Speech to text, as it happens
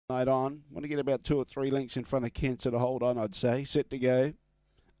On. Want to get about 2 or 3 lengths in front of Kentzer to hold on, I'd say. Set to go.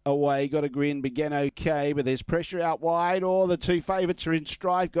 Away, Got a Grin, began okay, but there's pressure out wide. Oh, the 2 favourites are in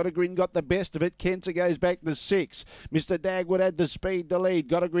strife. Got a Grin got the best of it. Kentzer goes back to 6. Mr. Dagwood had the speed to lead.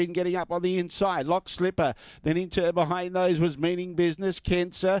 Got a Grin getting up on the inside. Lock Slipper. Then into behind those was Meaning Business,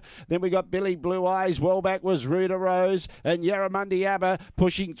 Kentzer. Then we got Billy Blue Eyes. Well back was Ruda Rose and Yarramundi Abba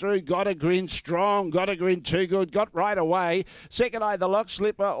pushing through. Got a Grin strong. Got a Grin too good. Got right away. Second eye, the Lock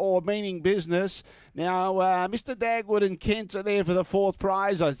Slipper or Meaning Business. Now, Mr. Dagwood and Kentzer there for the 4th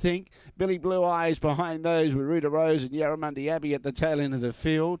prize, I think. Billy Blue Eyes behind those with Ruda Rose and Yarramundi Abbey at the tail end of the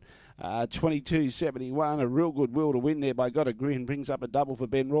field. 22.71, a real good will to win there by Got a Grin. Brings up a double for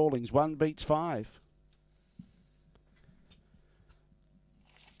Ben Rawlings. 1 beats 5.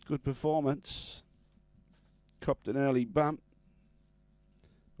 Good performance. Copped an early bump.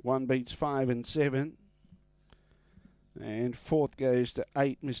 1 beats 5 and 7. And 4th goes to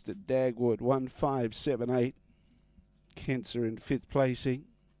 8, Mr. Dagwood, 1.578. Kentzer in 5th placing.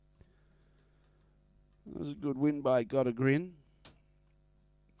 That was a good win by Got a Grin.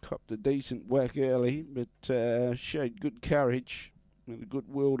 Copped a decent whack early, but showed good courage and a good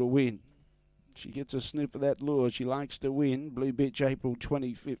will to win. She gets a sniff of that lure. She likes to win. Blue Bitch, April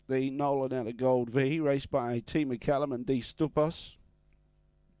 2015. Nolan out of Gold V. Raced by T. McCallum and D. Stupos.